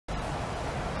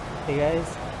Hey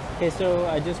guys. Okay, so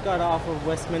I just got off of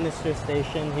Westminster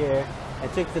station here. I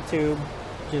took the tube,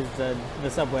 which is the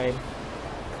subway,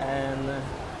 and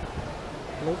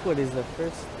look what is the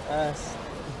first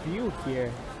view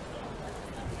here.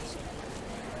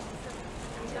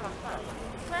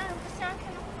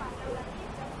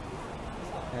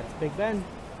 That's Big Ben.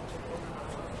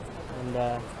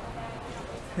 And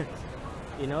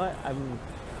you know what?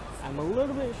 I'm a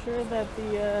little bit sure that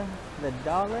the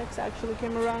Daleks actually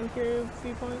came around here a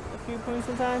few points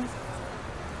in time,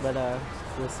 but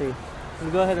we'll see.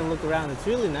 Let's go ahead and look around. It's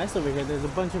really nice over here. There's a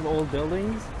bunch of old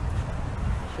buildings.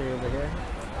 I'll show you over here.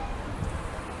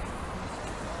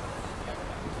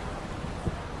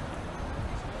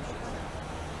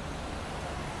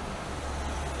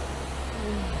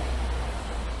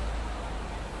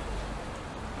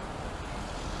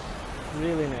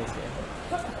 Really nice here.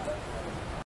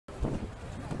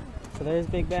 So there's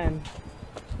Big Ben.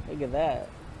 Look at that.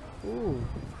 Ooh.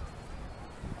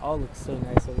 All looks so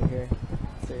nice over here.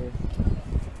 Serious.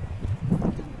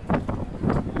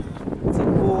 It's a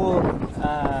cool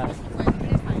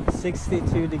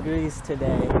 62 degrees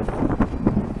today.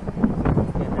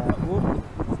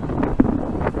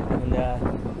 And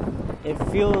it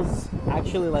feels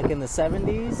actually like in the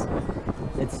 70s.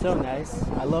 It's so nice.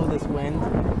 I love this wind.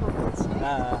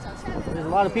 There's a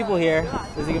lot of people here,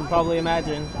 as you can probably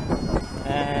imagine.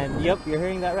 And yep, you're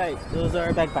hearing that right. Those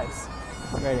are bagpipes.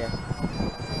 Right here.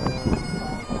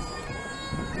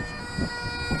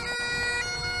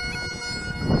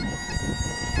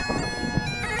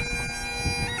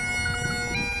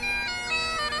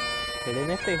 Pretty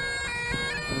nifty.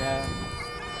 And,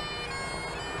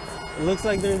 it looks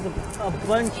like there's a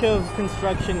bunch of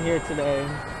construction here today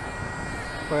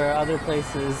for other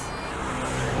places.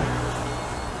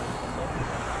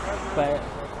 But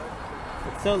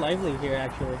it's so lively here,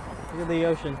 actually. Look at the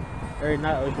ocean. Or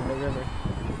not ocean, but river.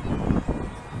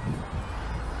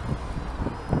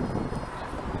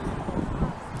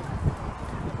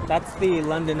 That's the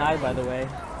London Eye, by the way.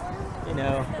 You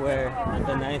know, where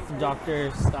the Ninth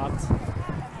Doctor stopped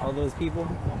all those people.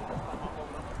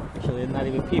 Actually, not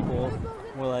even people.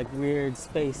 More like weird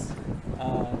space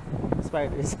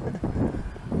spiders.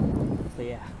 But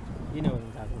yeah, you know what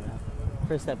I'm talking about.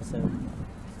 First episode.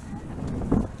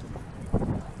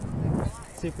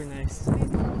 Super nice.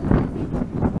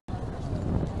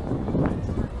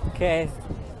 Okay.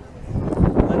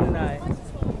 London Eye.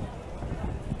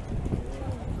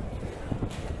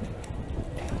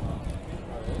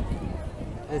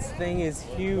 This thing is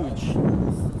huge.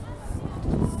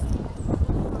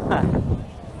 Huh.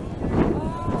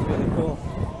 It's really cool.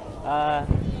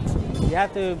 You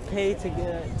have to pay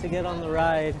to get on the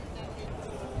ride.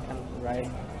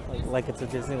 Like it's a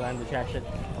Disneyland attraction.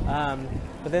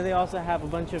 But then they also have a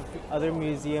bunch of other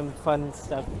museum fun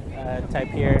stuff type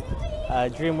here.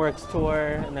 DreamWorks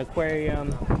tour, an aquarium,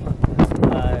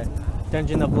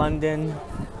 Dungeon of London,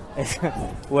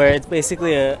 where it's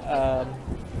basically a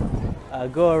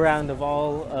go around of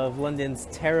all of London's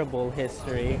terrible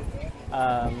history.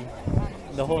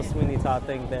 The whole Sweeney Todd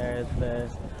thing there,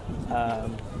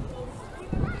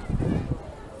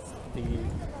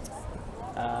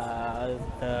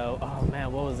 oh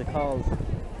man, what was it called?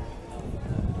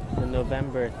 The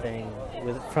November thing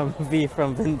from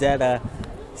Vendetta.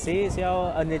 See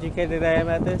how uneducated I am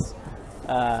at this?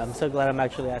 I'm so glad I'm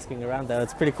actually asking around though.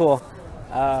 It's pretty cool.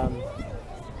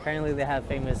 Apparently they have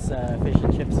famous fish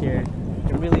and chips here.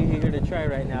 I'm really eager to try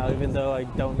right now, even though I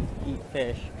don't eat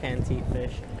fish, can't eat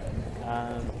fish.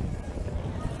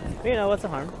 But you know, what's the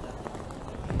harm?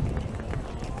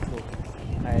 Cool.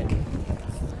 Alright,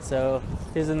 so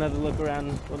here's another look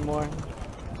around, one more.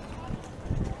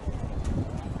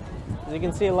 As you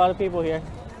can see, a lot of people here.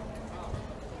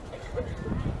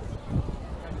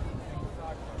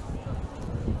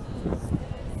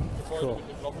 Cool.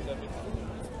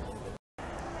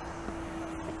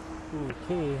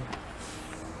 Okay.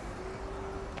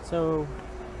 So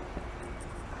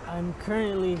I'm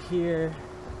currently here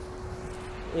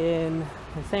in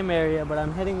the same area, but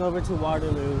I'm heading over to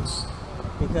Waterloo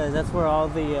because that's where all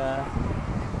the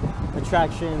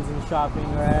attractions and shopping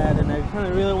are at, and I kind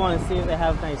of really want to see if they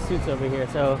have nice suits over here,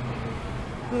 so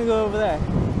I'm gonna go over there.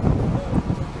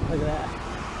 Look at that.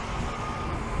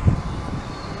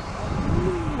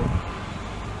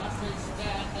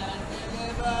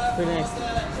 Pretty nice.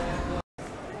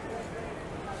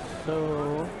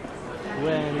 So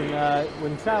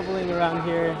when traveling around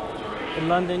here in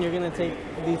London, you're gonna take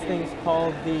these things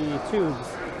called the tubes,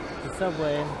 the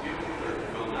subway.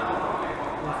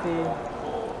 You see,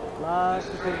 lots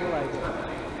of people like it.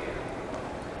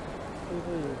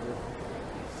 People use it.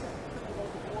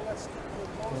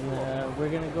 And we're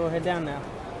gonna go head down now.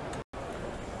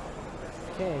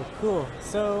 Okay, cool.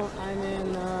 So I'm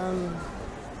in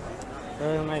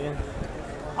where am I again?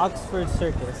 Oxford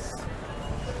Circus.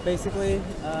 Basically,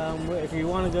 if you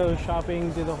want to go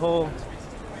shopping, do the whole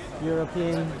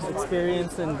European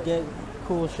experience and get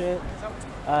cool shit,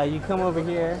 you come over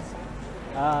here.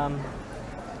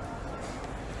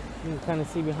 You can kind of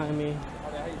see behind me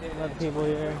a lot of people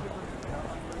here.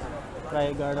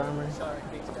 Riot Guard armor.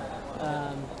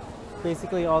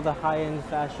 Basically, all the high-end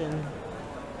fashion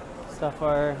stuff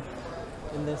are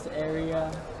in this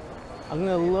area. I'm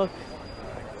gonna look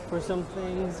for some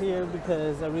things here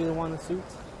because I really want a suit,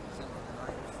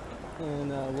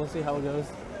 and we'll see how it goes.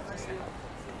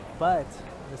 But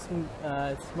it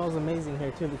smells amazing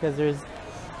here too because there's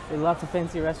lots of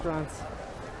fancy restaurants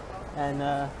and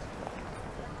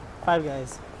Five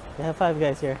Guys. They have Five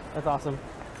Guys here. That's awesome.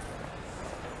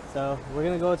 So we're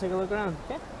gonna go take a look around.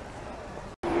 Okay.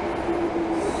 So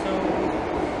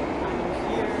I'm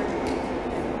here in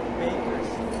Baker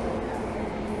Street,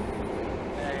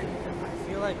 and I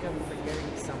feel like I'm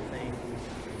forgetting something.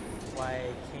 Why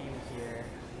I came here?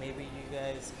 Maybe you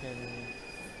guys can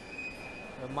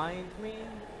remind me.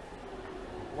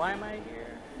 Why am I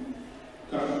here?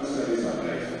 I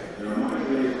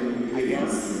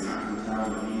guess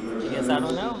I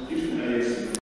don't know.